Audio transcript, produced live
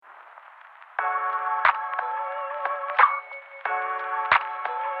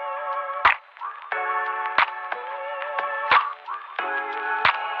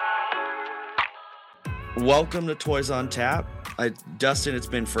Welcome to Toys on Tap. Dustin, it's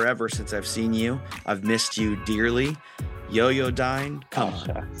been forever since I've seen you. I've missed you dearly. Yo-Yo Dine, come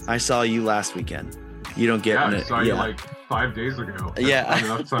on. I saw you last weekend. You don't get I saw you like 5 days ago. Yeah. That's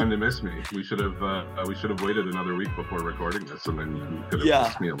enough time to miss me. We should have waited another week before recording this, and then you could have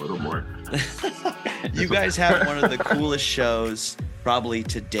missed me a little more. You guys have one of the coolest shows probably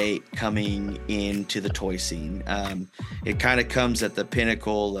to date coming into the toy scene. It kind of comes at the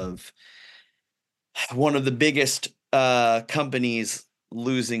pinnacle of one of the biggest companies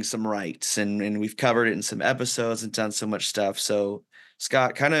losing some rights, and we've covered it in some episodes and done so much stuff. So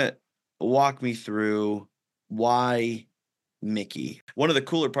Scott, kind of walk me through why Mickey. One of the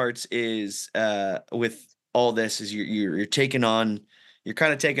cooler parts is with all this is you're taking on, you're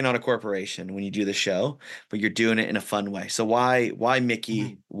kind of taking on a corporation when you do the show, but you're doing it in a fun way. So why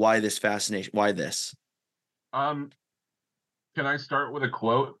Mickey? Why this fascination? Why this? Can I start with a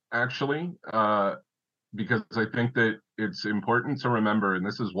quote, actually? Because I think that it's important to remember, and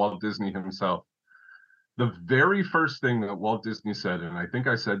this is Walt Disney himself. The very first thing that Walt Disney said, and I think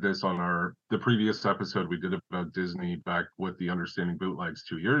I said this on the previous episode we did about Disney back with the Understanding Bootlegs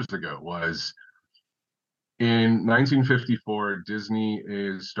 2 years ago, was in 1954, Disney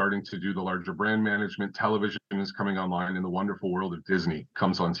is starting to do the larger brand management. Television is coming online, and the wonderful world of Disney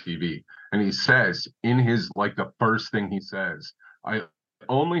comes on TV. And he says, the first thing he says, I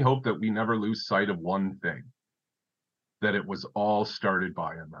only hope that we never lose sight of one thing, that it was all started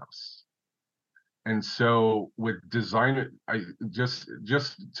by a mouse. And so with design, I just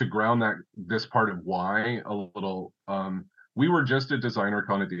to ground this part of why a little, we were just at Designer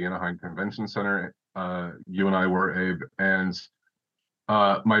Con at the Anaheim Convention Center. You and I were, Abe, and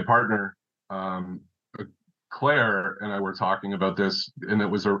my partner, Claire, and I were talking about this, and it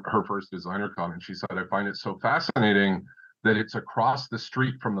was her first Designer Con, and she said, I find it so fascinating that it's across the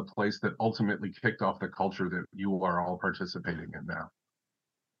street from the place that ultimately kicked off the culture that you are all participating in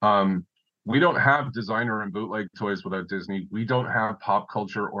now. We don't have designer and bootleg toys without Disney. We don't have pop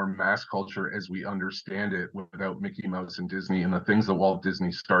culture or mass culture as we understand it without Mickey Mouse and Disney and the things that Walt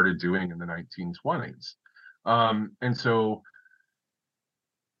Disney started doing in the 1920s. And so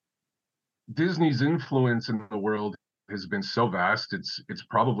Disney's influence in the world has been so vast, it's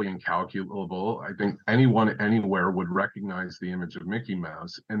probably incalculable. I think anyone anywhere would recognize the image of Mickey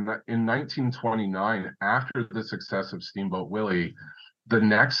Mouse. And that in 1929, after the success of Steamboat Willie, the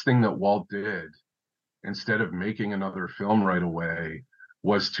next thing that Walt did, instead of making another film right away,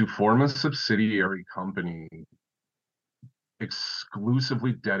 was to form a subsidiary company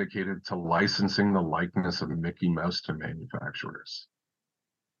exclusively dedicated to licensing the likeness of Mickey Mouse to manufacturers.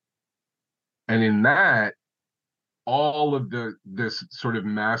 And in that, all of this sort of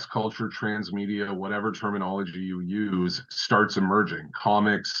mass culture, transmedia, whatever terminology you use, starts emerging.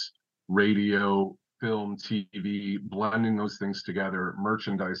 Comics, radio, film, TV, blending those things together,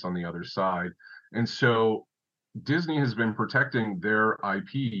 merchandise on the other side. And so Disney has been protecting their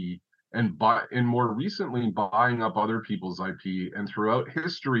IP and more recently buying up other people's IP, and throughout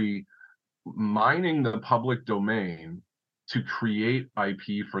history, mining the public domain to create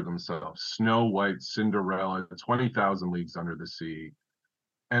IP for themselves. Snow White, Cinderella, 20,000 Leagues Under the Sea.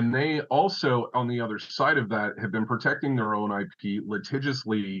 And they also, on the other side of that, have been protecting their own IP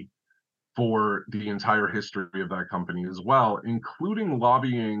litigiously for the entire history of that company as well, including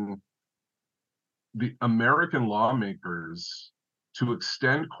lobbying the American lawmakers to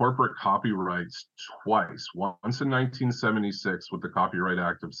extend corporate copyrights twice, once in 1976 with the Copyright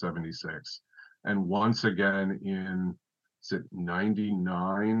Act of 76, and once again in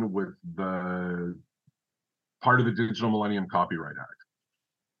 99 with the part of the Digital Millennium Copyright Act.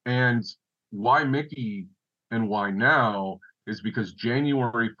 And why Mickey and why now is because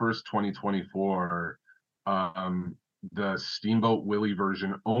January 1st, 2024, the Steamboat Willie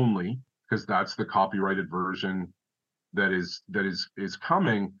version only, because that's the copyrighted version that is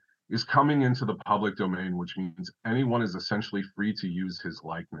coming into the public domain, which means anyone is essentially free to use his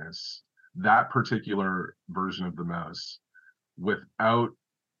likeness, that particular version of the mouse, without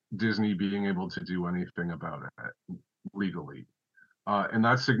Disney being able to do anything about it legally. And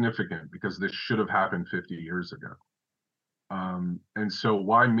that's significant because this should have happened 50 years ago. And so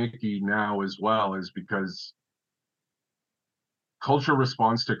why Mickey now as well is because culture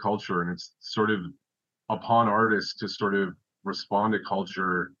responds to culture, and it's sort of upon artists to sort of respond to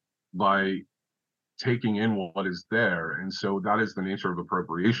culture by taking in what is there. And so that is the nature of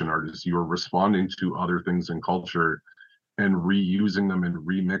appropriation artists. You are responding to other things in culture and reusing them and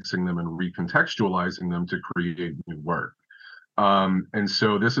remixing them and recontextualizing them to create new work. And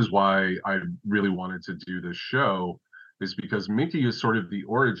so this is why I really wanted to do this show, is because Mickey is sort of the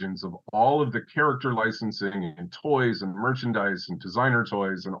origins of all of the character licensing and toys and merchandise and designer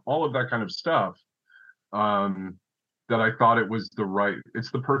toys and all of that kind of stuff. That I thought it's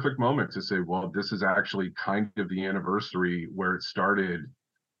the perfect moment to say, well, this is actually kind of the anniversary where it started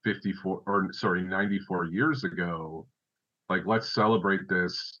 94 years ago. Like, let's celebrate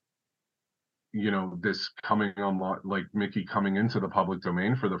this, this coming on, like Mickey coming into the public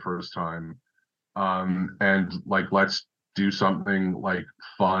domain for the first time. And like, let's do something like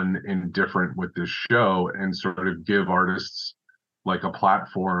fun and different with this show and sort of give artists like a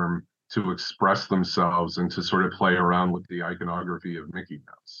platform to express themselves and to sort of play around with the iconography of Mickey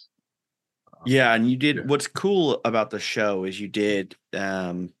Mouse. Yeah, and you did what's cool about the show is you did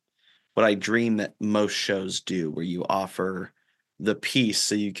what I dream that most shows do, where you offer the piece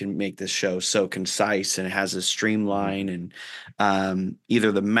so you can make the show so concise and it has a streamline and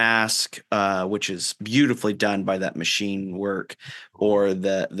either the mask, which is beautifully done by that machine work, or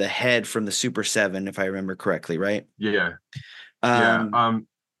the head from the Super 7, if I remember correctly, right? Yeah.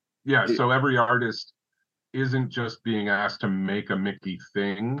 So every artist isn't just being asked to make a Mickey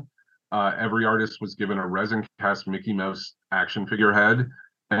thing. Every artist was given a resin cast Mickey Mouse action figure head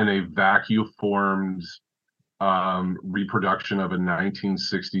and a vacuum formed reproduction of a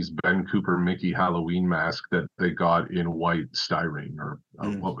 1960s Ben Cooper Mickey Halloween mask that they got in white styrene or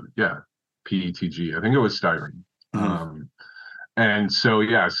PETG. I think it was styrene. And so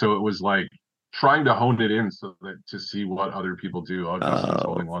it was like trying to hone it in so that to see what other people do. Oh, Justin's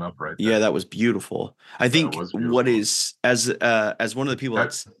holding one up right there. Yeah, that was beautiful. I think what is as one of the people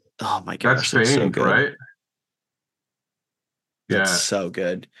that's oh my gosh, that's famed, so right? That's so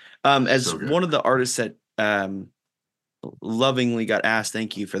good. As so good. One of the artists that lovingly got asked,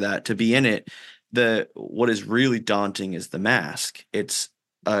 thank you for that, to be in it. What is really daunting is the mask. It's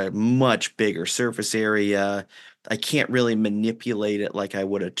a much bigger surface area. I can't really manipulate it like I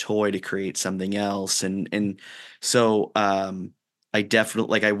would a toy to create something else. And so I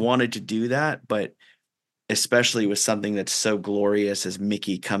definitely I wanted to do that, but especially with something that's so glorious as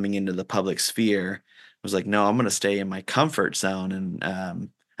Mickey coming into the public sphere, I was like, no, I'm going to stay in my comfort zone. And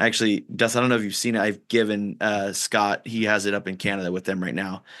actually, Dustin, I don't know if you've seen it. I've given Scott, he has it up in Canada with them right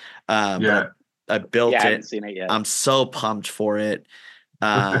now. But I built it. I haven't seen it yet. I'm so pumped for it.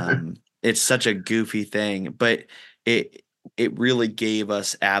 It's such a goofy thing, but it really gave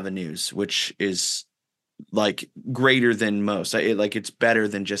us avenues, which is like greater than most. It's better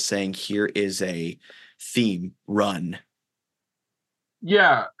than just saying here is a theme run.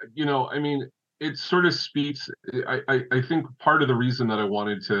 Yeah, I mean, it sort of speaks. I think part of the reason that I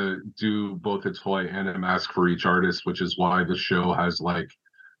wanted to do both a toy and a mask for each artist, which is why the show has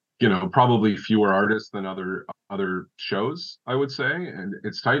probably fewer artists than other shows, I would say, and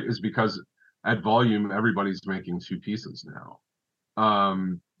it's tight, is because at volume everybody's making two pieces now.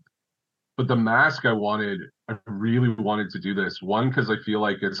 But the mask I really wanted to do this one because I feel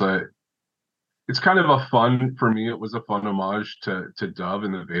like it's kind of a fun, for me it was a fun homage to Dove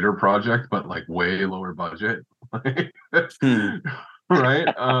and the Vader project, but like way lower budget. Right?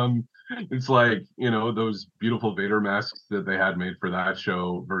 It's like, those beautiful Vader masks that they had made for that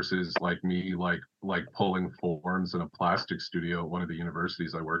show versus like me like pulling forms in a plastic studio at one of the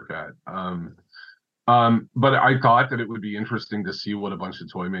universities I work at. But I thought that it would be interesting to see what a bunch of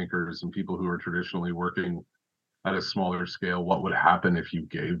toy makers and people who are traditionally working at a smaller scale, what would happen if you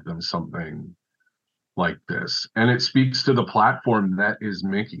gave them something like this. And it speaks to the platform that is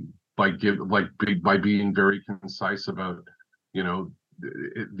Mickey by being very concise about,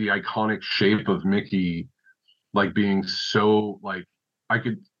 the iconic shape of Mickey, like being so like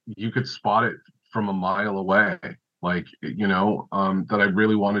you could spot it from a mile away, that I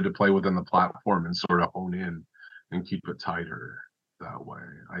really wanted to play within the platform and sort of hone in and keep it tighter that way,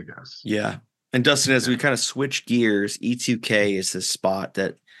 I guess. Yeah. And Dustin, as we kind of switch gears, E2K is the spot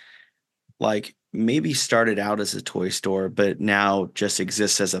that maybe started out as a toy store, but now just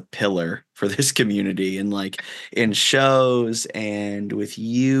exists as a pillar for this community and in shows and with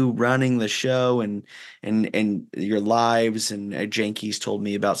you running the show and your lives. And Janky's told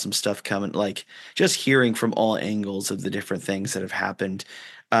me about some stuff coming, just hearing from all angles of the different things that have happened.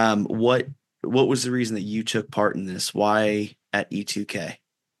 What was the reason that you took part in this? Why at E2K?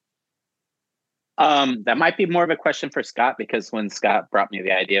 That might be more of a question for Scott, because when Scott brought me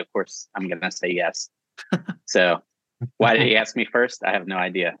the idea, of course, I'm going to say yes. So why did he ask me first? I have no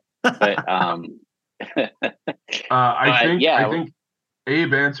idea. But I think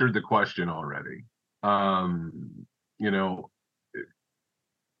Abe answered the question already.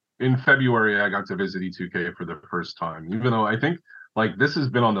 In February, I got to visit E2K for the first time, even though I think like this has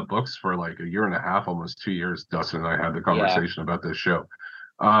been on the books for like a year and a half, almost 2 years. Dustin and I had the Yeah. conversation about this show.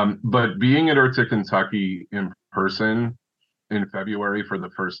 But being at Urta, Kentucky in person in February for the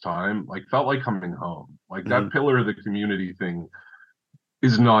first time, like felt like coming home. Like that pillar of the community thing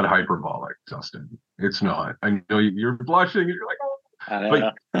is not hyperbolic, Dustin. It's not. I know you're blushing and you're like, oh,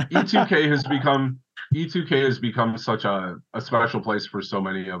 but E2K has become such a special place for so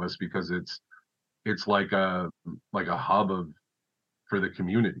many of us because it's like a hub for the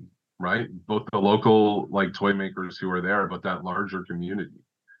community, right? Both the local like toy makers who are there, but that larger community.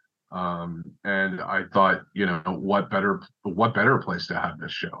 And I thought, what better place to have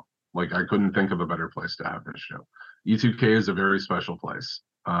this show? Like I couldn't think of a better place to have this show. E2K is a very special place.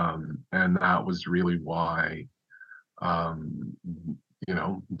 And that was really why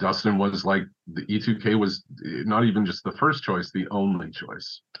Dustin was like the E2K was not even just the first choice, the only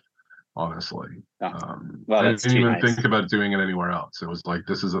choice, honestly. Well, I that's didn't even nice. think about doing it anywhere else. It was like,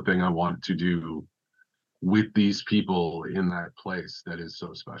 this is a thing I want to do with these people in that place that is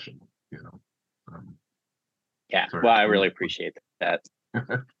so special, Yeah. Sorry. Well, I really appreciate that.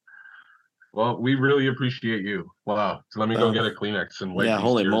 Well, we really appreciate you. Wow. So let me go get a Kleenex and wipe these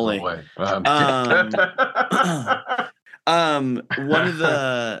holy tears moly. away. One of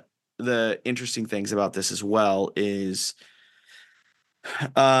the interesting things about this as well is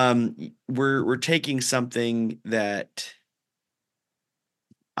we're taking something that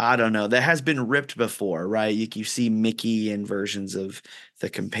I don't know that has been ripped before, right? You see Mickey in versions of the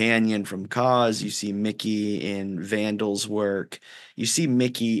Companion from Cause. You see Mickey in Vandal's work. You see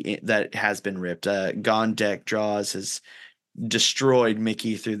Mickey that has been ripped. Gondek Draws has destroyed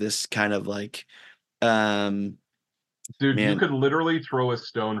Mickey through this kind of like Dude, man. You could literally throw a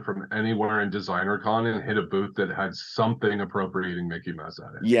stone from anywhere in Designer Con and hit a booth that had something appropriating Mickey Mouse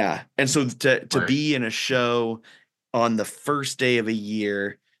at it. Yeah. And so to be in a show on the first day of a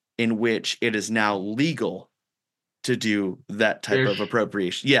year in which it is now legal to do that type of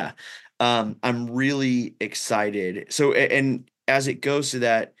appropriation. Yeah. I'm really excited. So, and as it goes to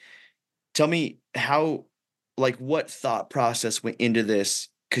that, tell me how, like what thought process went into this?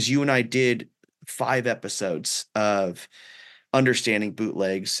 Cause you and I did 5 episodes of understanding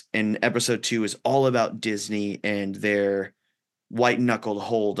bootlegs, and episode 2 is all about Disney and their white knuckled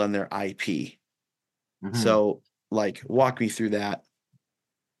hold on their IP. Mm-hmm. So like, walk me through that.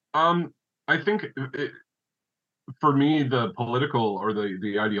 I think for me, the political or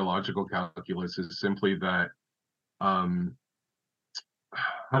the ideological calculus is simply that, how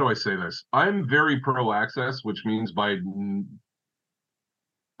do I say this? I'm very pro access, which means I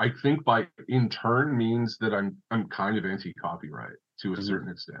think by in turn means that I'm kind of anti-copyright to a certain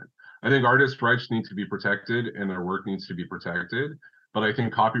extent. I think artists' rights need to be protected and their work needs to be protected, but I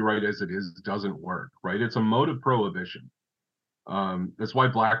think copyright as it is doesn't work, right? It's a mode of prohibition. That's why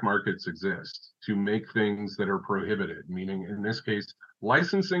black markets exist, to make things that are prohibited, meaning in this case,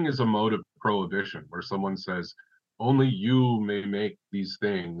 licensing is a mode of prohibition where someone says, only you may make these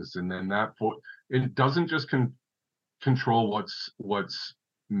things. And then it doesn't just control what's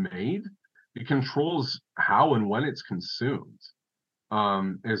made, it controls how and when it's consumed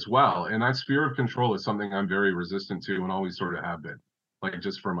as well. And that sphere of control is something I'm very resistant to and always sort of have been, like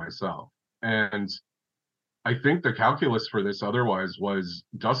just for myself. And I think the calculus for this otherwise was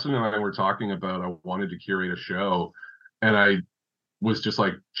Dustin and I were talking about, I wanted to curate a show, and I was just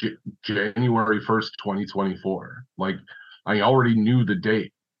like January 1st, 2024. Like I already knew the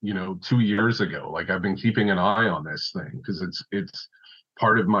date, 2 years ago. Like I've been keeping an eye on this thing because it's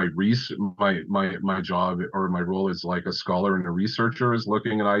part of my my job or my role as like a scholar and a researcher is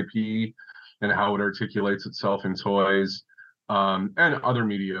looking at IP and how it articulates itself in toys and other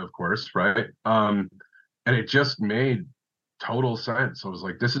media, of course, right? And it just made total sense. I was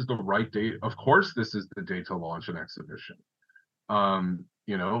like, this is the right date. Of course, this is the date to launch an exhibition.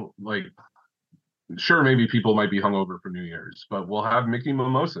 Like, sure, maybe people might be hungover for New Year's, but we'll have Mickey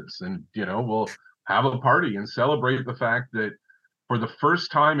mimosas and, we'll have a party and celebrate the fact that for the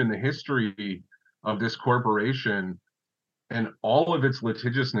first time in the history of this corporation and all of its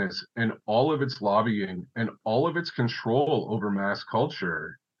litigiousness and all of its lobbying and all of its control over mass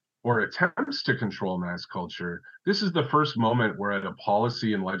culture, or attempts to control mass culture, this is the first moment where at a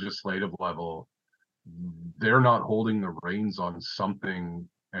policy and legislative level, they're not holding the reins on something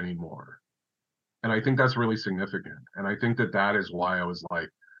anymore. And I think that's really significant. And I think that is why I was like,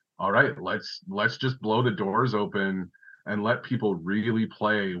 all right, let's just blow the doors open and let people really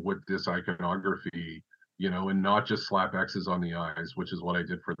play with this iconography, and not just slap X's on the eyes, which is what I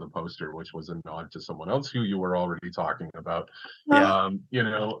did for the poster, which was a nod to someone else who you were already talking about. Yeah.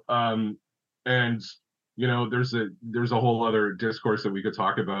 And there's a whole other discourse that we could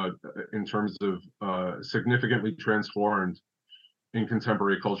talk about in terms of significantly transformed in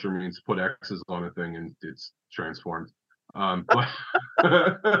contemporary culture means put X's on a thing and it's transformed. But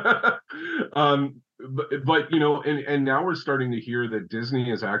and now we're starting to hear that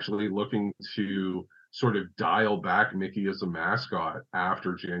Disney is actually looking to sort of dial back Mickey as a mascot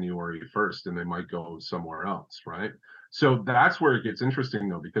after January 1st, and they might go somewhere else, right? So that's where it gets interesting,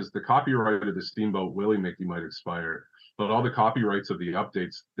 though, because the copyright of the Steamboat Willie Mickey might expire, but all the copyrights of the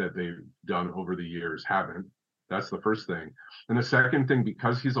updates that they've done over the years haven't. That's the first thing. And the second thing,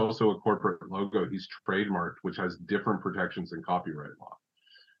 because he's also a corporate logo, he's trademarked, which has different protections than copyright law.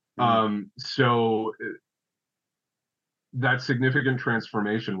 So that significant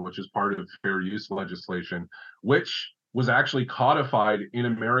transformation, which is part of fair use legislation, which was actually codified in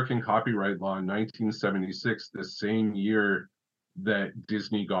American copyright law in 1976, the same year that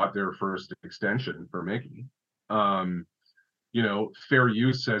Disney got their first extension for Mickey. Fair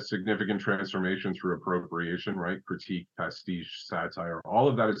use says significant transformation through appropriation, right? Critique, pastiche, satire, all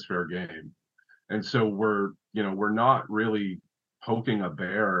of that is fair game. And so we're not really poking a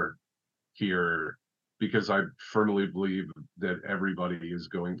bear here, because I firmly believe that everybody is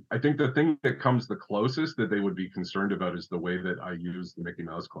going. I think the thing that comes the closest that they would be concerned about is the way that I use the Mickey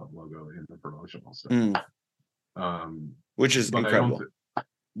Mouse Club logo in the promotional stuff. Which is incredible.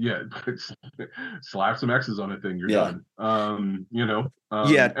 Slap some X's on a thing, you're done. Anyway,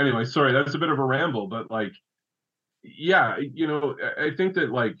 sorry, that's a bit of a ramble, but I think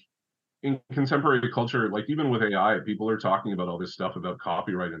that in contemporary culture, even with AI, people are talking about all this stuff about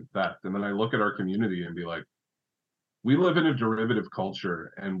copyright and theft. And then I look at our community and be like, we live in a derivative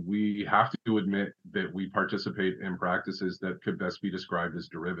culture, and we have to admit that we participate in practices that could best be described as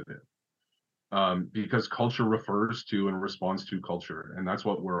derivative. Because culture refers to and responds to culture, and that's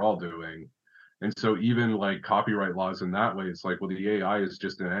what we're all doing. And so even copyright laws in that way, it's the AI is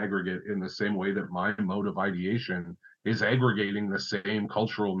just an aggregate in the same way that my mode of ideation is aggregating the same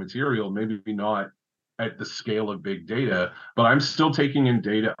cultural material, maybe not at the scale of big data, but I'm still taking in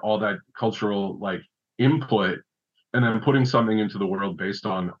data, all that cultural input, and then putting something into the world based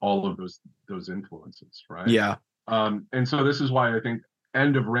on all of those influences, right? Yeah. And so this is why I think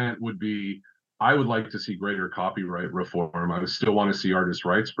end of rant would be, I would like to see greater copyright reform. I would still want to see artist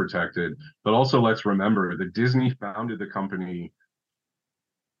rights protected, but also let's remember that Disney founded the company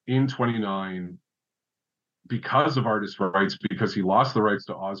in 1929 because of artist rights, because he lost the rights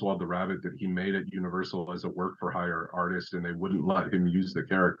to Oswald the Rabbit that he made at Universal as a work for hire artist, and they wouldn't let him use the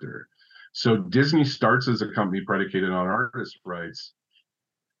character. So Disney starts as a company predicated on artist rights,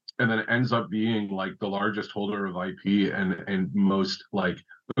 and then ends up being the largest holder of IP and most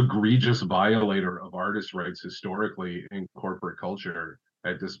egregious violator of artist rights historically in corporate culture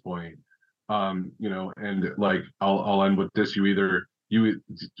at this point. And I'll end with this.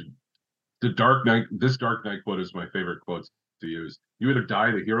 This Dark Knight quote is my favorite quote to use. You either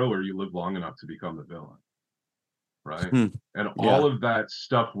die the hero or you live long enough to become the villain. Right. And all of that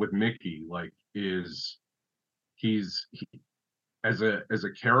stuff with Mickey, he's as a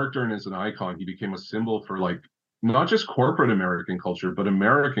character and as an icon, he became a symbol for not just corporate American culture, but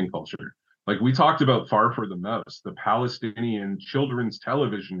American culture. We talked about Far for the Mouse, the Palestinian children's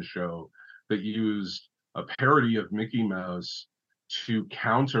television show that used a parody of Mickey Mouse to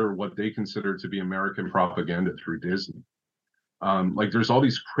counter what they consider to be American propaganda through Disney. There's all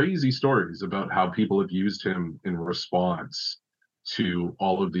these crazy stories about how people have used him in response to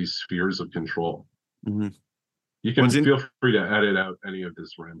all of these spheres of control. Mm-hmm. You can feel free to edit out any of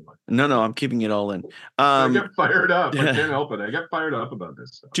this rambling. No, I'm keeping it all in. I get fired up. I can't help it. I get fired up about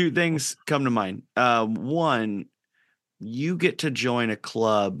this stuff. Two things come to mind. One, you get to join a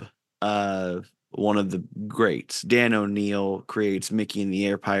club of one of the greats. Dan O'Neill creates Mickey and the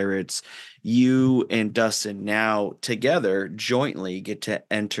Air Pirates. You and Dustin now together jointly get to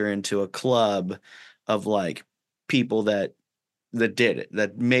enter into a club of people that did it,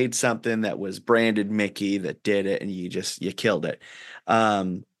 that made something that was branded Mickey, that did it, and you killed it.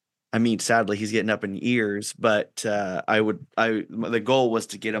 Sadly he's getting up in years, but the goal was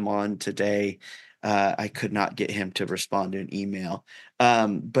to get him on today. I could not get him to respond to an email.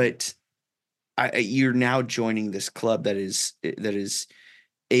 But you're now joining this club that is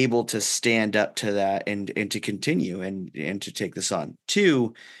able to stand up to that and to continue and to take this on.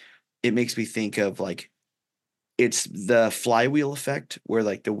 Two, it makes me think of it's the flywheel effect where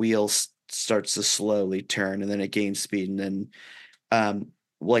the wheel starts to slowly turn and then it gains speed. And then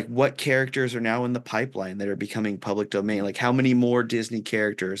what characters are now in the pipeline that are becoming public domain? How many more Disney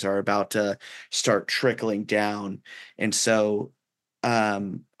characters are about to start trickling down? And so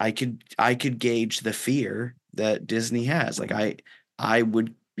I could gauge the fear that Disney has. Like I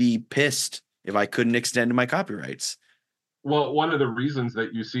would be pissed if I couldn't extend my copyrights. Well, one of the reasons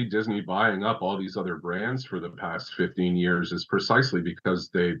that you see Disney buying up all these other brands for the past 15 years is precisely because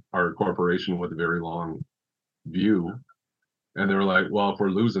they are a corporation with a very long view. And they're like, well, if we're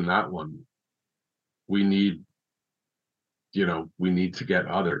losing that one, we need, we need to get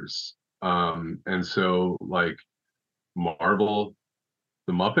others. And so like Marvel,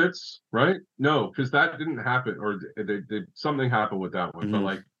 the Muppets, right? No, because that didn't happen, or something happened with that one. But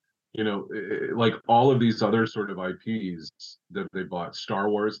like, like all of these other sort of IPs that they bought, Star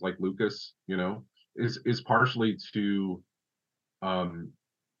Wars, like Lucas, is partially to own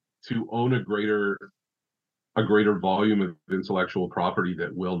a greater volume of intellectual property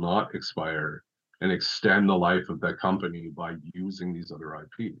that will not expire and extend the life of that company by using these other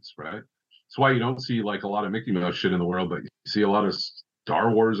IPs, right? That's why you don't see like a lot of Mickey Mouse shit in the world, but you see a lot of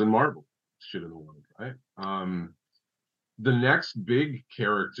Star Wars and Marvel shit in the world, right? The next big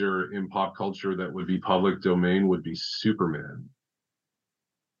character in pop culture that would be public domain would be Superman.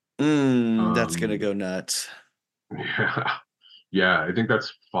 That's gonna go nuts. Yeah. Yeah, I think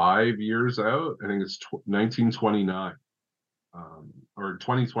that's 5 years out. I think it's 1929, or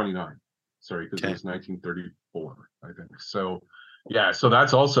 2029. Sorry, because it was 1934, I think. So, yeah, so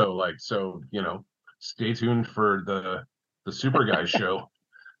that's also like, so stay tuned for the Super Guys show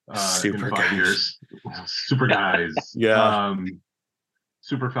in 5 years. Super Guys, yeah,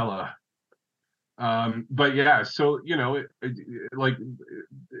 Super Fella. But yeah, so like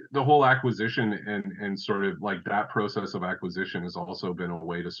the whole acquisition and sort of like that process of acquisition has also been a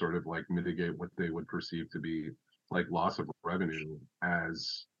way to sort of like mitigate what they would perceive to be like loss of revenue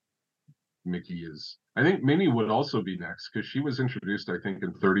as Mickey is. I think Minnie would also be next because she was introduced, I think,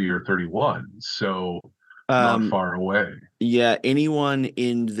 in 30 or 31, so not far away. Yeah, anyone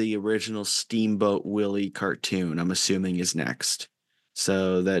in the original Steamboat Willie cartoon, I'm assuming, is next.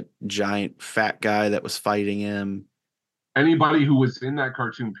 So that giant fat guy that was fighting him. Anybody who was in that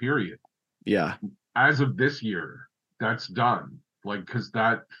cartoon period. Yeah. As of this year, that's done. Like, because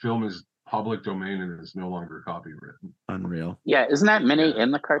that film is public domain and is no longer copywritten. Unreal. Yeah, isn't that Minnie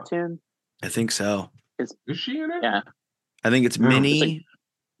in the cartoon? I think so. Is she in it? Yeah. I think it's Minnie.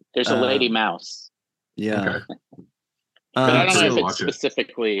 There's a lady mouse. Yeah. Okay. But I don't know if it's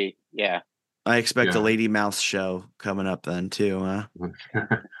specifically, yeah. I expect a Lady Mouse show coming up then too, huh?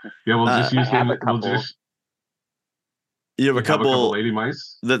 Yeah, we'll just use them. You have a couple lady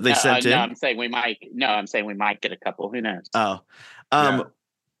mice that they sent in. No, I'm saying we might get a couple. Who knows? Oh,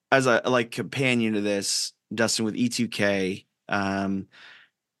 as a like companion to this, Dustin, with E2K,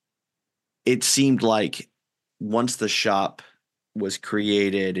 it seemed like once the shop was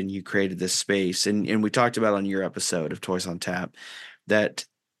created and you created this space, and we talked about on your episode of Toys on Tap that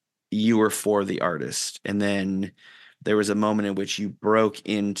you were for the artist, and then there was a moment in which you broke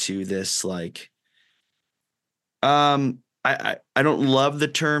into this like I don't love the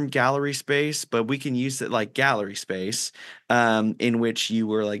term gallery space, but we can use it like gallery space, in which you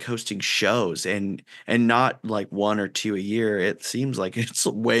were like hosting shows and not like one or two a year. It seems like it's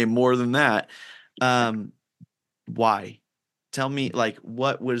way more than that. Why? Tell me, like,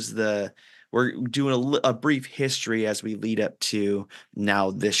 what was we're doing a brief history as we lead up to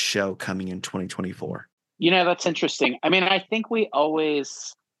now this show coming in 2024. That's interesting. I mean, I think we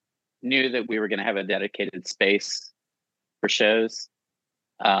always knew that we were going to have a dedicated space for shows.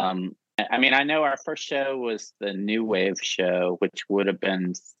 I mean, I know our first show was the New Wave show, which would have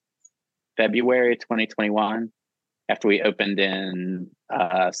been February 2021 after we opened in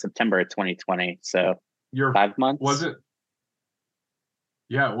September 2020. So 5 months. Was it?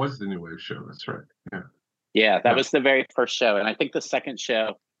 Yeah, it was the New Wave show. That's right. Yeah. Yeah, that was the very first show. And I think the second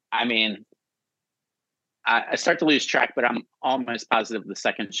show, I mean, I start to lose track, but I'm almost positive the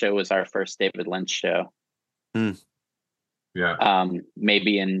second show was our first David Lynch show. Yeah.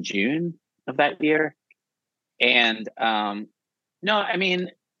 Maybe in June of that year. And no, I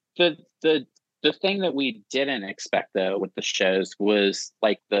mean, the thing that we didn't expect though with the shows was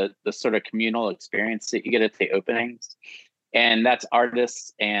like the sort of communal experience that you get at the openings. And that's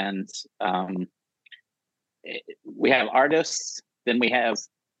artists, and we have artists, then we have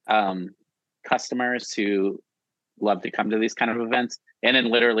customers who love to come to these kind of events, and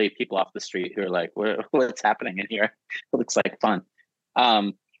then literally people off the street who are like, what's happening in here? It looks like fun.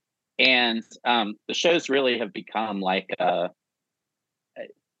 And the shows really have become like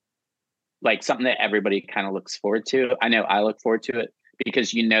something that everybody kind of looks forward to. I know I look forward to it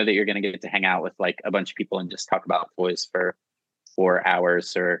because you know that you're going to get to hang out with like a bunch of people and just talk about toys for 4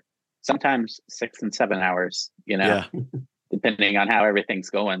 hours or sometimes 6 and 7 hours, Yeah. depending on how everything's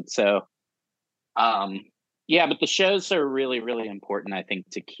going. So, yeah, but the shows are really, really important, I think,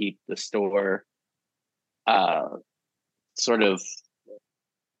 to keep the store sort of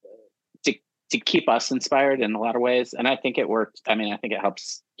to keep us inspired in a lot of ways. And I think it worked. I mean, I think it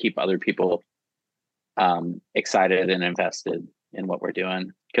helps keep other people excited and invested in what we're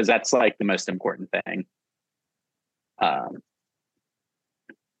doing, because that's like the most important thing.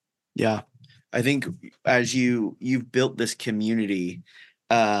 Yeah, I think as you've built this community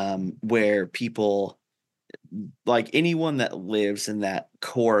where people, like anyone that lives in that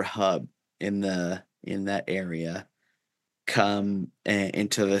core hub in that area, come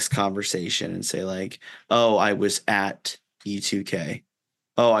into this conversation and say like, oh, I was at E2K.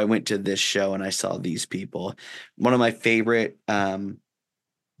 Oh, I went to this show and I saw these people. One of my favorite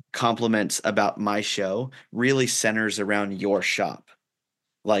compliments about my show really centers around your shop.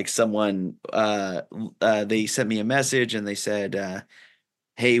 Like someone, they sent me a message and they said,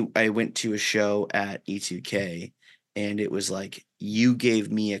 hey, I went to a show at E2K and it was like, you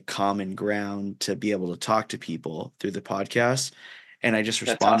gave me a common ground to be able to talk to people through the podcast. And I just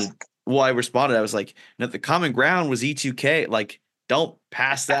responded. Awesome. Well, I responded. I was like, no, the common ground was E2K. Like, don't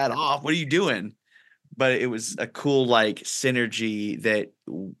pass that off. What are you doing? But it was a cool, like, synergy that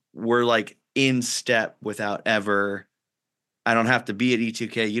we're like in step without ever. I don't have to be at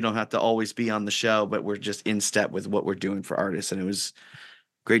E2K. You don't have to always be on the show, but we're just in step with what we're doing for artists. And it was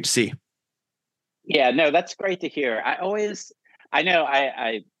great to see. Yeah, no, that's great to hear. I know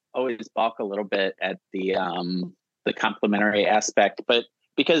I always balk a little bit at the complimentary aspect, but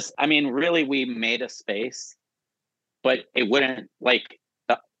because I mean, really, we made a space, but it wouldn't, like,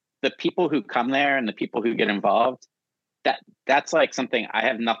 the people who come there and the people who get involved, that's like something, I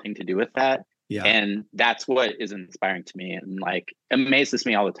have nothing to do with that. Yeah. And that's what is inspiring to me and like amazes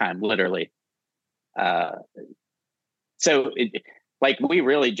me all the time, literally. So like we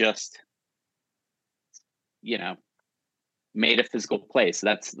really just, made a physical place.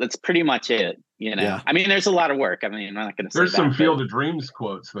 That's pretty much it. Yeah. I mean, there's a lot of work. I mean, I'm not going to say there's some Field of Dreams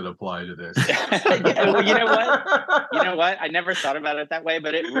quotes that apply to this. Well, you know what? I never thought about it that way,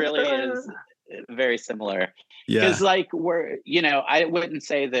 but it really is very similar. Yeah. Because like I wouldn't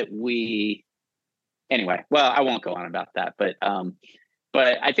say that we. Anyway, well, I won't go on about that, but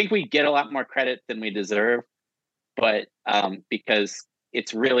I think we get a lot more credit than we deserve, but because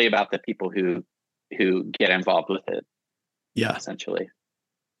it's really about the people who get involved with it. Yeah. Essentially.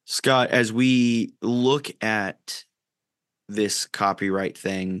 Scott, as we look at this copyright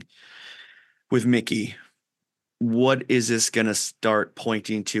thing with Mickey, what is this going to start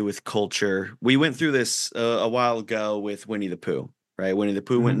pointing to with culture? We went through this a while ago with Winnie the Pooh, right? Winnie the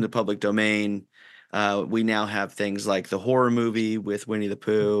Pooh went into public domain. We now have things like the horror movie with Winnie the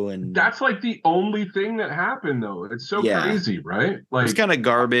Pooh, and that's like the only thing that happened, though. It's so crazy, right? Like, it's kind of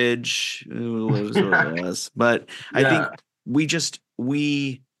garbage. It was. But I think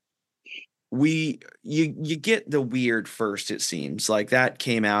you get the weird first. It seems like that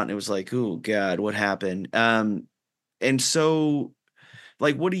came out and it was like, oh God, what happened? And so,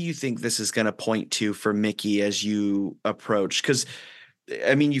 like, what do you think this is going to point to for Mickey as you approach? Because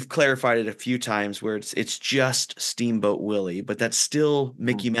I mean, you've clarified it a few times where it's just Steamboat Willie, but that's still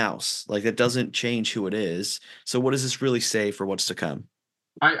Mickey Mouse. Like, that doesn't change who it is. So what does this really say for what's to come?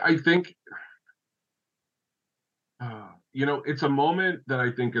 I think, it's a moment that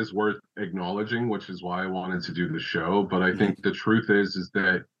I think is worth acknowledging, which is why I wanted to do the show. But I think the truth is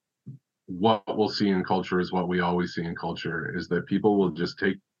that what we'll see in culture is what we always see in culture, is that people will just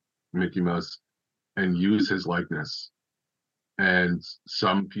take Mickey Mouse and use his likeness. And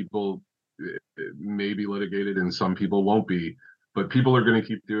some people may be litigated and some people won't be, but people are going to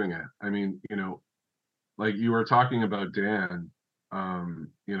keep doing it. I mean, like you were talking about Dan,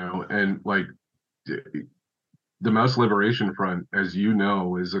 and like the Mouse Liberation Front, as you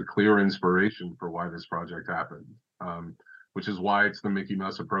know, is a clear inspiration for why this project happened, which is why it's the Mickey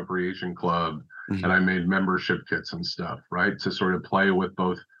Mouse Appropriation Club. And I made membership kits and stuff, right? To sort of play with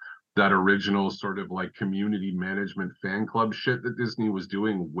both that original sort of like community management fan club shit that Disney was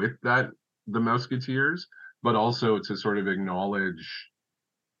doing with the Mouseketeers, but also to sort of acknowledge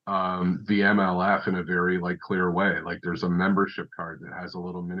the MLF in a very like clear way. Like there's a membership card that has a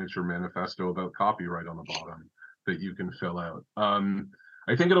little miniature manifesto about copyright on the bottom that you can fill out.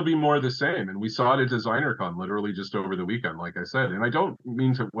 I think it'll be more of the same. And we saw it at DesignerCon literally just over the weekend, like I said. And I don't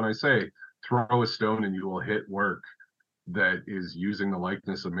mean to, when I say throw a stone and you will hit work that is using the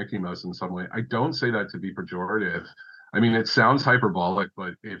likeness of Mickey Mouse in some way, I don't say that to be pejorative. I mean, it sounds hyperbolic,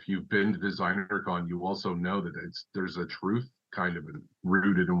 but if you've been to DesignerCon, you also know that there's a truth kind of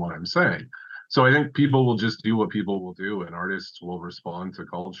rooted in what I'm saying. So I think people will just do what people will do, and artists will respond to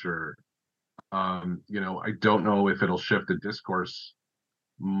culture. I don't know if it'll shift the discourse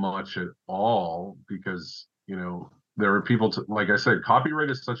much at all, because there are people like I said, copyright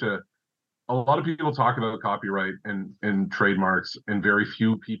is such a lot of people talk about copyright and trademarks, and very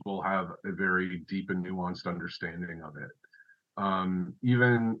few people have a very deep and nuanced understanding of it.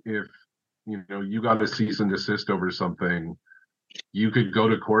 Even if you got a cease and desist over something, you could go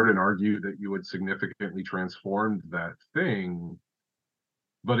to court and argue that you had significantly transformed that thing,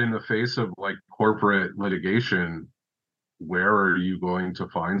 but in the face of like corporate litigation, where are you going to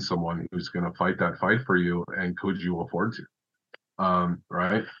find someone who's going to fight that fight for you, and could you afford to?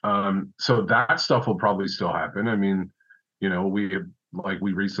 Right. So that stuff will probably still happen. I mean,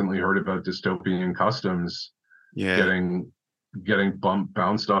 we recently heard about Dystopian Customs getting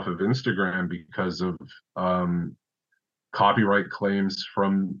bounced off of Instagram because of copyright claims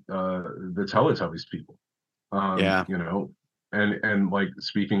from the Teletubbies people. And like,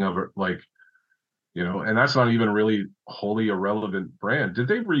 speaking of and that's not even really wholly irrelevant brand. Did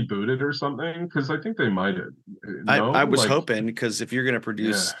they reboot it or something? Because I think they might have. No? I was hoping, because if you're going to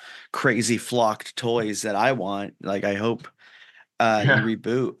produce crazy flocked toys that I want, like, I hope you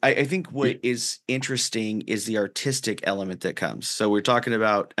reboot. I think what is interesting is the artistic element that comes. So we're talking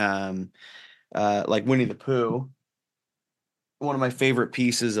about like Winnie the Pooh, one of my favorite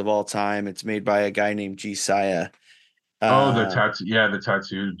pieces of all time. It's made by a guy named Josiah. The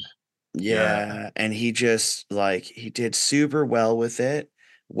tattooed. Yeah, and he just he did super well with it,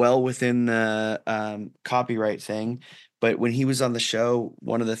 well within the copyright thing. But when he was on the show,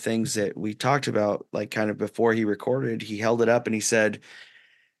 one of the things that we talked about, like, kind of before he recorded, he held it up and he said,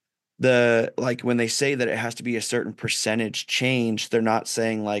 when they say that it has to be a certain percentage change, they're not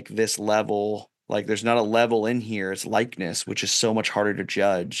saying like this level, like there's not a level in here, it's likeness, which is so much harder to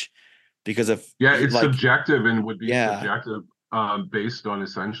judge because of it's subjective, and would be subjective based on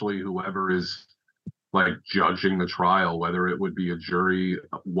essentially whoever is like judging the trial, whether it would be a jury,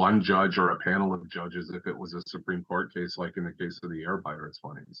 one judge, or a panel of judges if it was a Supreme Court case, like in the case of the Air Pirates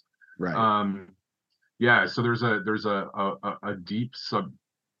funnies. Right. So there's a deep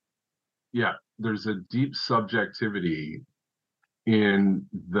there's a deep subjectivity in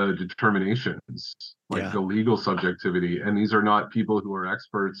the determinations, like the legal subjectivity, and these are not people who are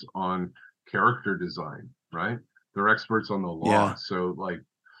experts on character design, right? They're experts on the law. So like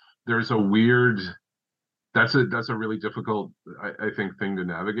there's a weird, that's a really difficult, I think, thing to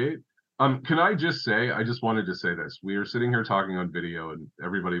navigate. Can I just say, I just wanted to say this. We are sitting here talking on video and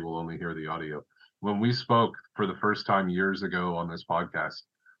everybody will only hear the audio. When we spoke for the first time years ago on this podcast,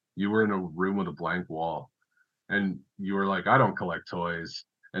 you were in a room with a blank wall and you were like, I don't collect toys.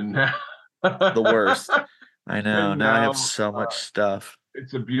 And now the worst. I know. Now I have so much stuff.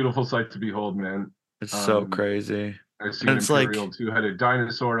 It's a beautiful sight to behold, man. It's so crazy. I see an Imperial two-headed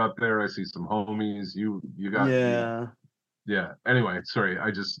dinosaur up there. I see some homies. You got yeah. Anyway, sorry. I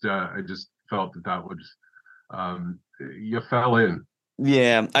just felt that would you fell in.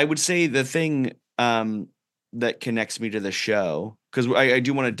 Yeah, I would say the thing that connects me to the show, because I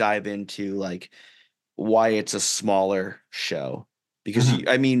do want to dive into like why it's a smaller show, because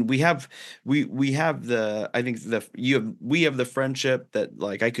I mean we have the, I think we have the friendship that,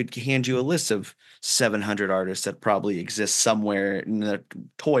 like, I could hand you a list of 700 artists that probably exist somewhere in the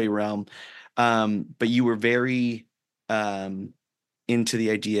toy realm, but you were very into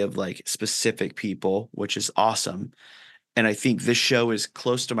the idea of like specific people, which is awesome. And I think this show is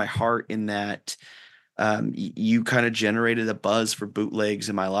close to my heart in that you kind of generated a buzz for bootlegs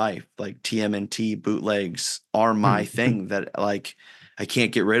in my life. Like TMNT bootlegs are my thing that, like, I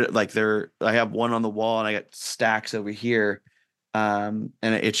can't get rid of. Like, I have one on the wall and I got stacks over here. And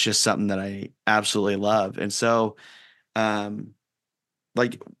it's just something that I absolutely love. And so,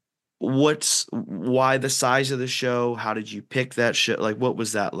 like, why the size of the show? How did you pick that show? Like, what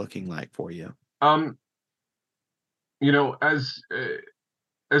was that looking like for you?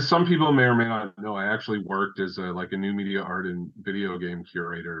 As some people may or may not know, I actually worked as a new media art and video game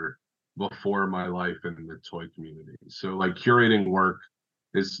curator before my life in the toy community. So like curating work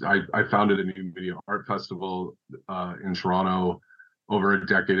is, I founded a new media art festival in Toronto over a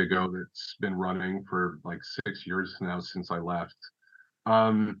decade ago that's been running for like 6 years now since I left.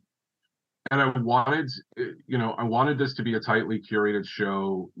 And I wanted this to be a tightly curated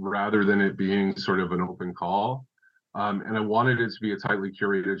show rather than it being sort of an open call. And I wanted it to be a tightly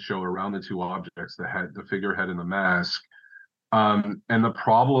curated show around the two objects, the figurehead and the mask. And the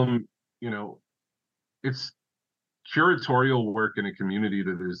problem, it's curatorial work in a community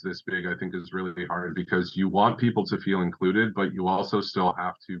that is this big, I think, is really hard, because you want people to feel included, but you also still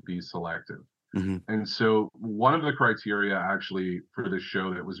have to be selective. And so one of the criteria actually for this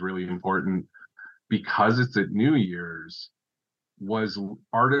show that was really important, because it's at New Year's, was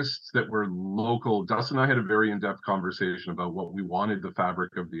artists that were local. Dustin and I had a very in-depth conversation about what we wanted the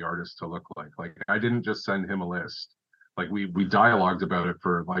fabric of the artist to look like. Like, I didn't just send him a list. Like, we dialogued about it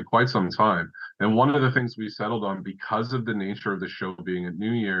for like quite some time. And one of the things we settled on, because of the nature of the show being at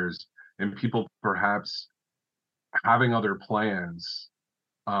New Year's and people perhaps having other plans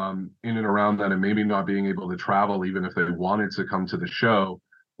in and around that, and maybe not being able to travel even if they wanted to come to the show,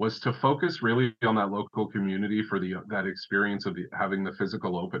 was to focus really on that local community for that experience of having the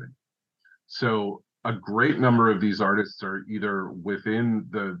physical opening. So a great number of these artists are either within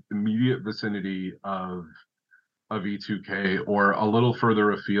the immediate vicinity of E2K or a little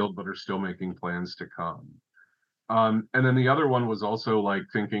further afield, but are still making plans to come. And then the other one was also like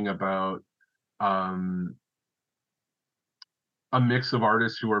thinking about a mix of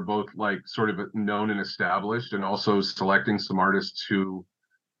artists who are both like sort of known and established, and also selecting some artists who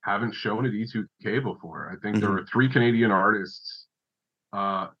haven't shown at E2K before. I think there were 3 Canadian artists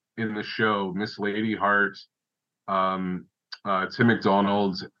in the show: Miss Lady Heart, Tim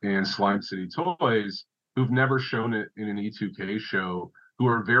McDonald, and Slime City Toys, who've never shown it in an E2K show, who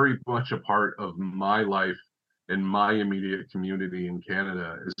are very much a part of my life and my immediate community in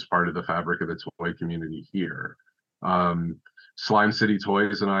Canada as part of the fabric of the toy community here. Slime City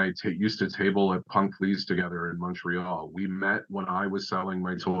Toys and I used to table at Punk Please together in Montreal. We met when I was selling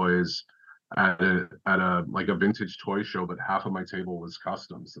my toys at a like a vintage toy show, but half of my table was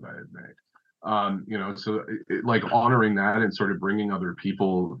customs that I had made. You know, so like honoring that and sort of bringing other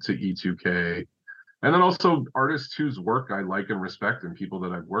people to E2K, and then also artists whose work I like and respect, and people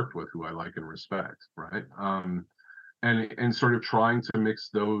that I've worked with who I like and respect, right? And sort of trying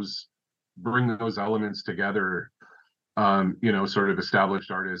to bring those elements together. You know, sort of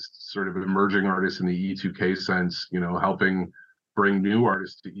established artists, sort of emerging artists in the E2K sense, you know, helping bring new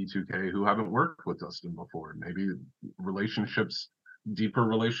artists to E2K who haven't worked with Dustin before. Maybe deeper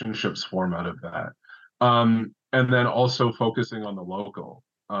relationships form out of that. And then also focusing on the local,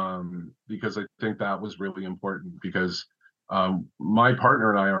 because I think that was really important, because my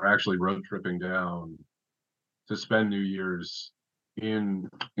partner and I are actually road tripping down to spend New Year's in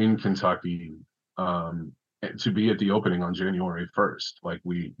Kentucky, to be at the opening on January 1st. Like,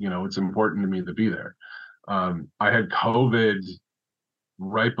 you know, it's important to me to be there. I had COVID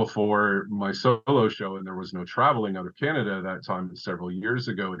right before my solo show, and there was no traveling out of Canada that time several years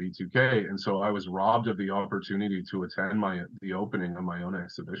ago at E2K. And so I was robbed of the opportunity to attend the opening of my own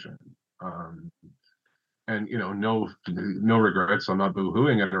exhibition. And, you know, no regrets. I'm not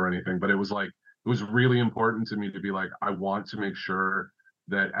boo-hooing it or anything, but it was really important to me to be like, I want to make sure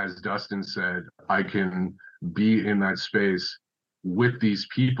that, as Dustin said, I can be in that space with these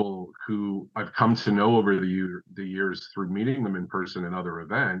people who I've come to know over the years through meeting them in person and other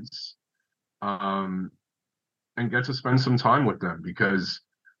events, and get to spend some time with them, because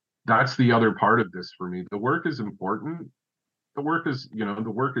that's the other part of this for me. The work is important. The work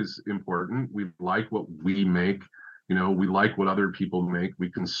is important. We like what we make. You know, we like what other people make. We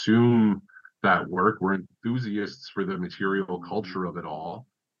consume that work. We're enthusiasts for the material culture of it all.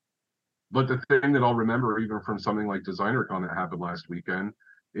 But the thing that I'll remember, even from something like DesignerCon that happened last weekend,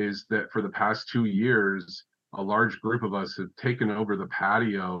 is that for the past 2 years, a large group of us have taken over the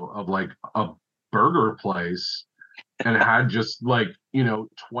patio of like a burger place and had just like, you know,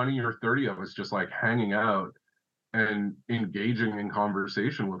 20 or 30 of us just like hanging out and engaging in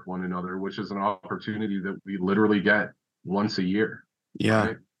conversation with one another, which is an opportunity that we literally get once a year. Yeah.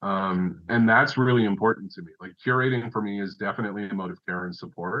 Right? And that's really important to me. Like, curating for me is definitely a mode of care and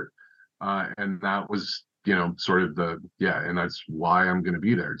support. And that was, you know, sort of and that's why I'm going to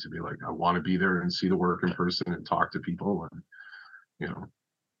be there, to be like, I want to be there and see the work in person and talk to people, and, you know.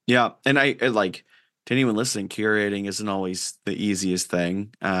 Yeah. And I like, to anyone listening, curating isn't always the easiest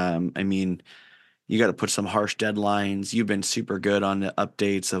thing. I mean, you got to put some harsh deadlines. You've been super good on the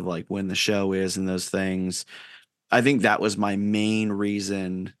updates of like when the show is and those things. I think that was my main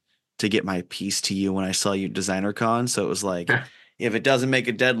reason to get my piece to you when I saw you at DesignerCon. So it was like, if it doesn't make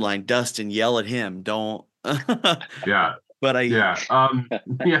a deadline, Dustin, yell at him. Don't. Yeah. But yeah.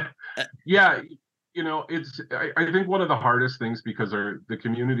 You know, I think one of the hardest things, because the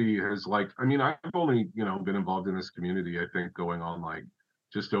community has, like, I mean, I've only, you know, been involved in this community, I think, going on like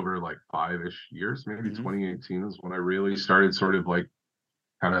just over like 5-ish years, maybe 2018 is when I really started sort of like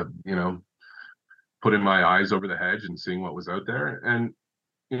kind of, you know, putting my eyes over the hedge and seeing what was out there. And,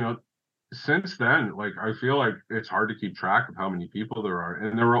 you know, since then, like, I feel like it's hard to keep track of how many people there are.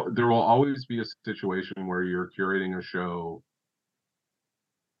 And there will always be a situation where you're curating a show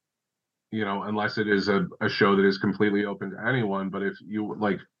unless it is a show that is completely open to anyone. But if you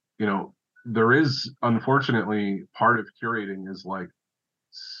like, there is, unfortunately, part of curating is like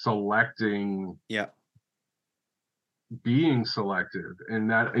selecting, Yeah. being selective, and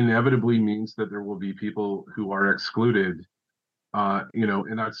that inevitably means that there will be people who are excluded.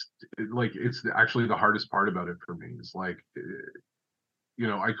 And that's like, it's actually the hardest part about it for me is like,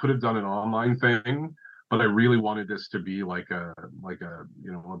 I could have done an online thing, but I really wanted this to be like a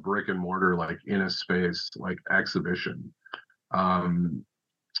brick and mortar, like in a space, like exhibition. Um,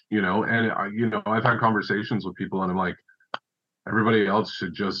 and I've had conversations with people and I'm like, everybody else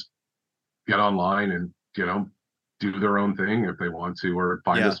should just get online and, do their own thing if they want to, or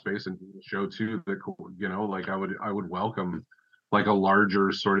find a Yeah. space and do a show too. That, like I would welcome like a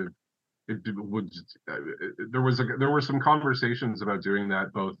larger sort of, it would there were some conversations about doing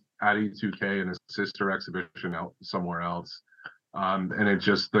that both at E2K and a sister exhibition out somewhere else, and it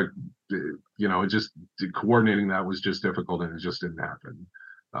just coordinating that was just difficult, and it just didn't happen.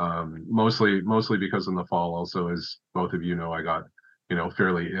 Mostly because in the fall, also, as both of you know, I got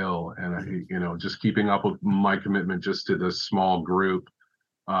fairly ill, and I just keeping up with my commitment just to this small group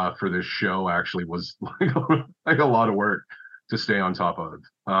for this show actually was like a lot of work to stay on top of.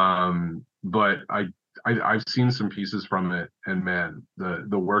 But I've seen some pieces from it, and man,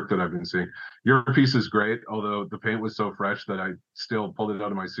 the work that I've been seeing. Your piece is great, although the paint was so fresh that I still pulled it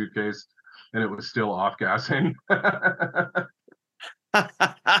out of my suitcase, and it was still off gassing.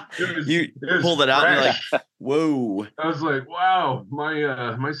 You pulled it out and you're like, whoa. I was like, wow,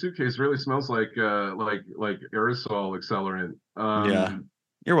 my suitcase really smells like aerosol accelerant. Yeah.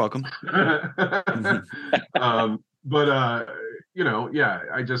 You're welcome. But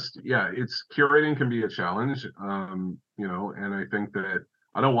it's curating can be a challenge. And I think that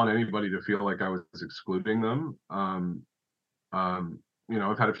I don't want anybody to feel like I was excluding them.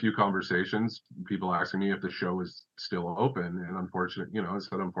 I've had a few conversations, people asking me if the show is still open, and I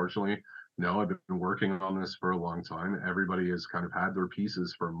said, unfortunately, no, I've been working on this for a long time. Everybody has kind of had their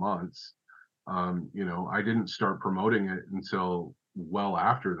pieces for months. I didn't start promoting it until well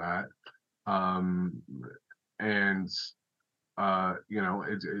after that. And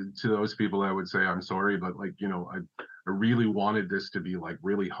to those people, I would say I'm sorry, but I really wanted this to be like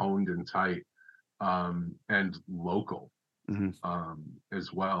really honed and tight, and local. Mm-hmm.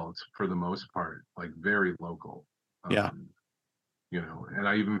 As well. It's for the most part, like very local. Yeah. And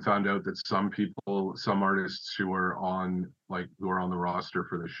I even found out that some artists who are on the roster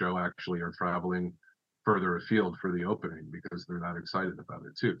for the show actually are traveling further afield for the opening because they're not excited about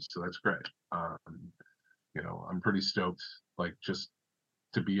it too. So that's great. I'm pretty stoked, like just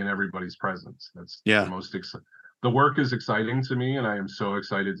to be in everybody's presence. That's Yeah. the most exciting. The work is exciting to me, and I am so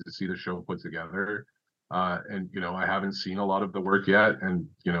excited to see the show put together. And I haven't seen a lot of the work yet, and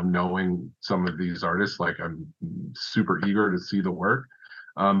knowing some of these artists, like I'm super eager to see the work,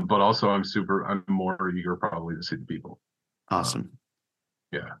 but also I'm more eager probably to see the people. Awesome.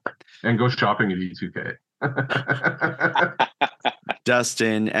 Yeah, and go shopping at E2K.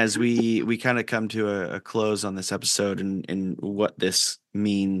 Dustin, as we kind of come to a close on this episode, and what this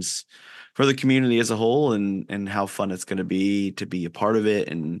means for the community as a whole, and how fun it's going to be a part of it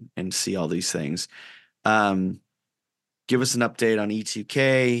and see all these things. Give us an update on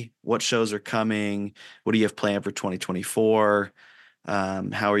E2K. What shows are coming? What do you have planned for 2024? How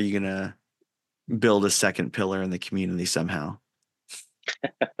are you going to build a second pillar in the community somehow?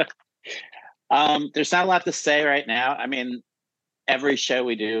 There's not a lot to say right now. I mean, every show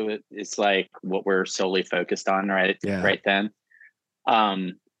we do, it's like what we're solely focused on right then.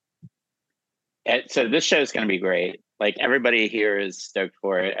 So this show is going to be great. Like, everybody here is stoked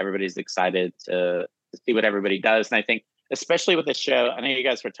for it. Everybody's excited to see what everybody does. And I think, especially with the show, I know you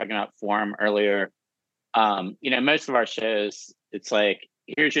guys were talking about Forum earlier. Most of our shows, it's like,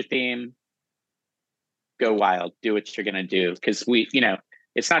 here's your theme, go wild, do what you're going to do. Because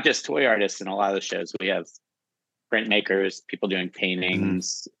it's not just toy artists in a lot of the shows. We have printmakers, people doing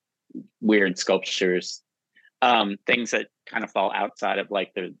paintings, weird sculptures, things that kind of fall outside of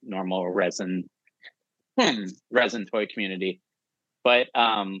like the normal resin toy community. But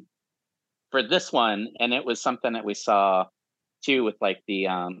for this one, and it was something that we saw too with like the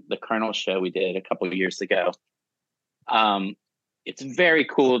Kernel show we did a couple of years ago. It's very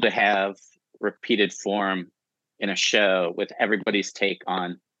cool to have repeated form in a show with everybody's take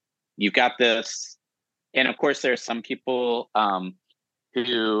on, you've got this. And of course, there are some people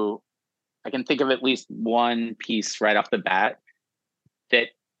who, I can think of at least one piece right off the bat that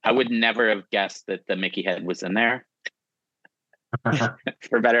I would never have guessed that the Mickey head was in there.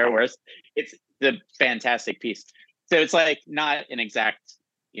 For better or worse, it's the fantastic piece. So it's like not an exact,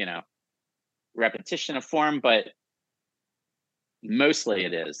 repetition of form, but mostly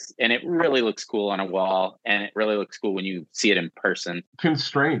it is. And it really looks cool on a wall, and it really looks cool when you see it in person.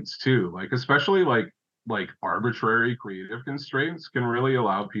 Constraints too, like especially like arbitrary creative constraints can really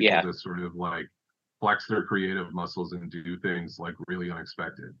allow people to sort of like flex their creative muscles and do things like really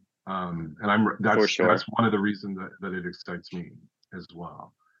unexpected. And that's one of the reasons that it excites me as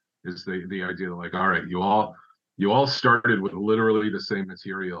well, is the idea that like, all right, you all started with literally the same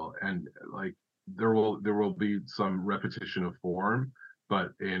material, and like there will be some repetition of form,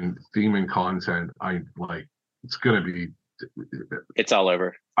 but in theme and content, it's all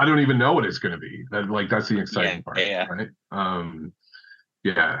over. I don't even know what it's going to be. That's the exciting part, right?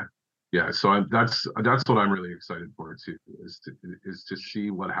 So that's what I'm really excited for too, is to see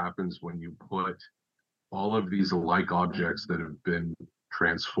what happens when you put all of these like objects that have been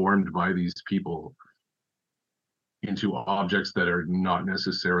transformed by these people into objects that are not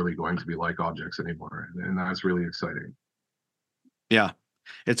necessarily going to be like objects anymore, and that's really exciting. Yeah,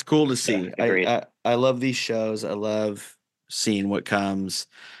 it's cool to see. Yeah, I love these shows. I love seeing what comes,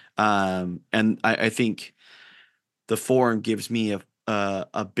 and I think the forum gives me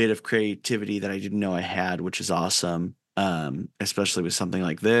a bit of creativity that I didn't know I had, which is awesome. Especially with something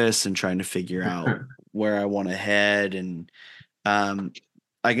like this and trying to figure out where I want to head. And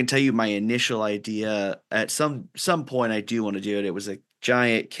I can tell you my initial idea at some point, I do want to do it. It was a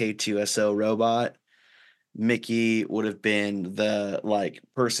giant K2SO robot. Mickey would have been the like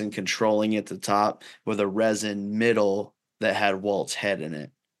person controlling it at the top with a resin middle that had Walt's head in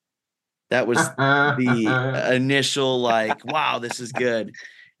it. That was the initial like, wow, this is good.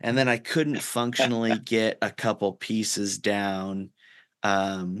 And then I couldn't functionally get a couple pieces down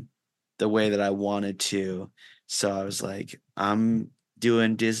the way that I wanted to. So I was like, I'm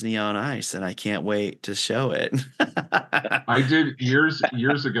doing Disney on Ice, and I can't wait to show it. I did years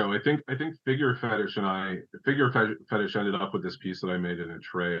ago. I think Figure Fetish ended up with this piece that I made in a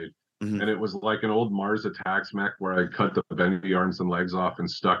trade. And it was like an old Mars Attacks mech where I cut the bendy arms and legs off and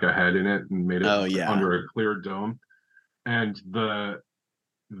stuck a head in it and made it under a clear dome. And the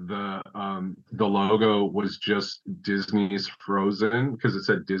logo was just Disney's Frozen, because it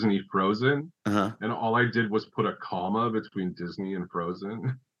said Disney Frozen. And all I did was put a comma between Disney and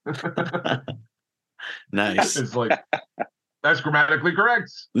Frozen. Nice. It's like, that's grammatically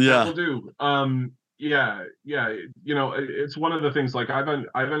correct. Yeah. That'll do. Yeah. You know, it's one of the things, like I've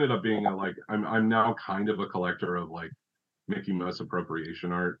ended up being I'm now kind of a collector of like Mickey Mouse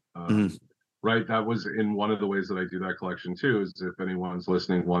appropriation art. Right. That was in one of the ways that I do that collection too, is if anyone's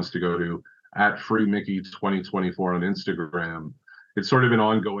listening wants to go to @FreeMickey2024 on Instagram. It's sort of an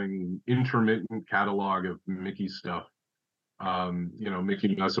ongoing intermittent catalog of Mickey stuff. You know,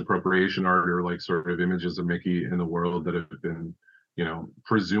 Mickey Mouse appropriation art, or like sort of images of Mickey in the world that have been, you know,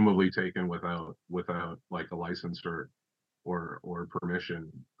 presumably taken without like a license or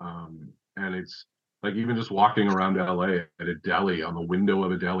permission. And it's like, even just walking around LA at a deli, on the window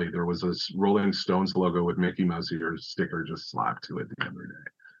of a deli, there was a Rolling Stones logo with Mickey Mouse ears sticker just slapped to it the other day.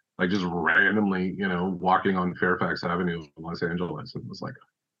 Like just randomly, you know, walking on Fairfax Avenue in Los Angeles, and was like,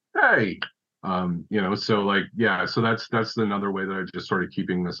 hey, you know, so like, yeah, so that's another way that I'm just sort of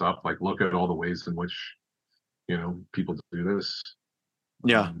keeping this up. Like, look at all the ways in which, you know, people do this.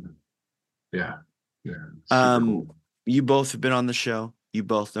 Yeah. Cool. You both have been on the show. You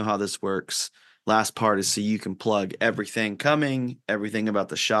both know how this works. Last part is so you can plug everything coming, everything about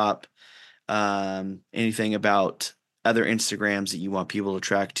the shop, anything about other Instagrams that you want people to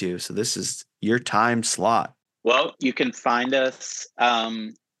track to. So this is your time slot. Well, you can find us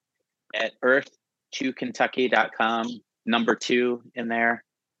at earth2kentucky.com, number 2 in there,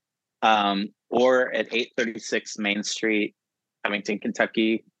 or at 836 Main Street, Covington,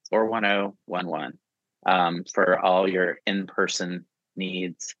 Kentucky, 41011, for all your in-person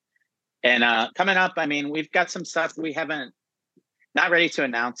needs. And coming up, I mean, we've got some stuff we haven't, not ready to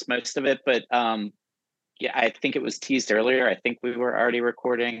announce most of it, but yeah, I think it was teased earlier. I think we were already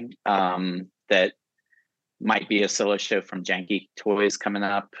recording that might be a solo show from Janky Toys coming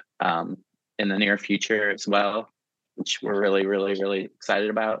up in the near future as well, which we're really, really, really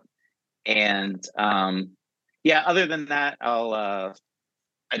excited about. And yeah, other than that, I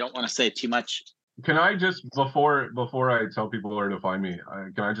don't want to say too much. Can I just, before I tell people where to find me,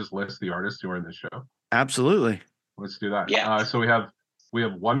 can I just list the artists who are in this show? Absolutely. Let's do that. Yeah. So we have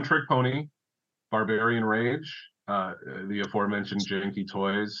One Trick Pony, Barbarian Rage, the aforementioned Janky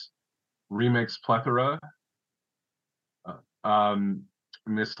Toys, Remix Plethora,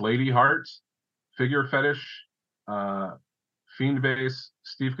 Miss Lady Heart, Figure Fetish, Fiend Base,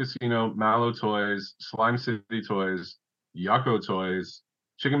 Steve Casino, Mallow Toys, Slime City Toys, Yucko Toys,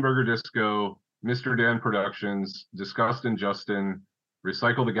 Chicken Burger Disco, Mr. Dan Productions, Disgust and Justin,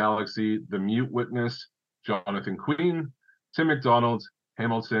 Recycle the Galaxy, The Mute Witness, Jonathan Queen, Tim McDonald,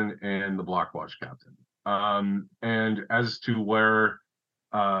 Hamilton, and the Blackwatch Captain. And as to where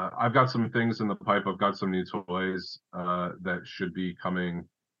I've got some things in the pipe, I've got some new toys that should be coming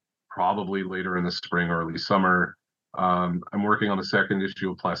probably later in the spring or early summer. I'm working on the second issue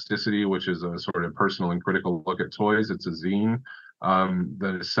of Plasticity, which is a sort of personal and critical look at toys. It's a zine.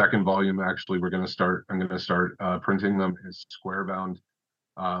 The second volume, actually, I'm going to start printing them as square bound,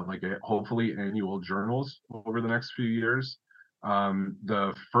 hopefully annual journals over the next few years.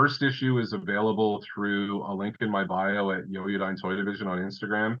 The first issue is available through a link in my bio at Yoyodyne Toy Division on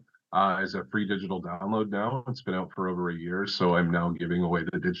Instagram as a free digital download now. It's been out for over a year, so I'm now giving away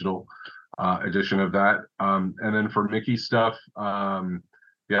the digital edition of that. And then for Mickey stuff, I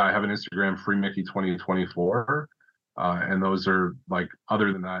have an Instagram, Free Mickey 2024. And those are like,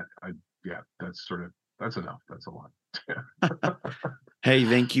 other than that, that's enough. That's a lot. Hey,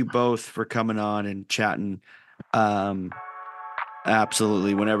 thank you both for coming on and chatting.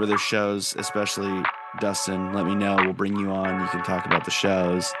 Absolutely. Whenever there's shows, especially Dustin, let me know. We'll bring you on. You can talk about the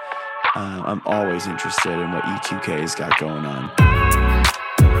shows. I'm always interested in what E2K's got going on.